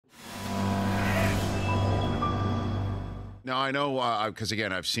Now, I know because,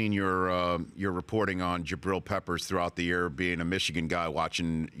 again, I've seen your reporting on Jabril Peppers throughout the year, being a Michigan guy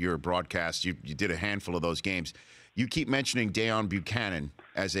watching your broadcast. You did a handful of those games. You keep mentioning Deion Buchanan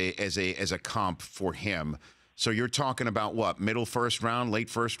as a comp for him. So you're talking about what, middle first round, late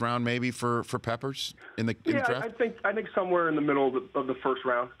first round maybe for Peppers in the draft? I think somewhere in the middle of the first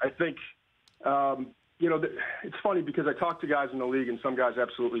round. I think, it's funny because I talk to guys in the league and some guys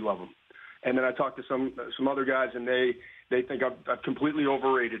absolutely love him. And then I talk to some other guys and they think I've completely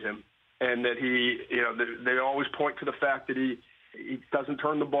overrated him, and that they always point to the fact that he doesn't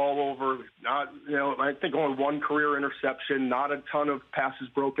turn the ball over. I think only one career interception, not a ton of passes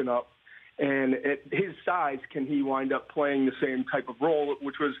broken up, and at his size, can he wind up playing the same type of role,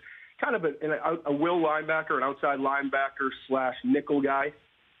 which was kind of a will linebacker, an outside linebacker / nickel guy,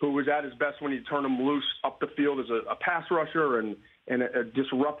 who was at his best when he turned him loose up the field as a pass rusher and a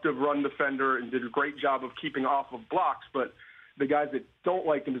disruptive run defender, and did a great job of keeping off of blocks. But the guys that don't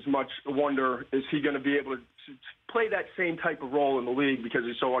like him as much wonder, is he going to be able to play that same type of role in the league because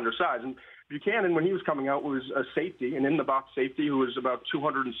he's so undersized? And Buchanan, when he was coming out, was a safety, an in-the-box safety who was about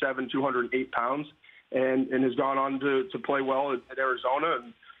 207, 208 pounds, and has gone on to play well at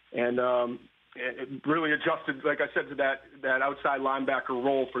Arizona and really adjusted, like I said, to that outside linebacker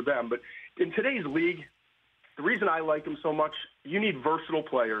role for them. But in today's league, the reason I like him so much, you need versatile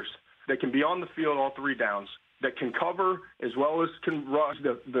players that can be on the field all three downs, that can cover as well as can rush.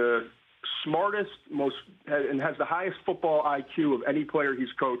 The smartest, and has the highest football IQ of any player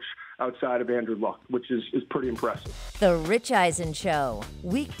he's coached outside of Andrew Luck, which is pretty impressive. The Rich Eisen Show,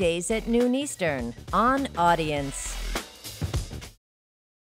 weekdays at noon Eastern on Audience.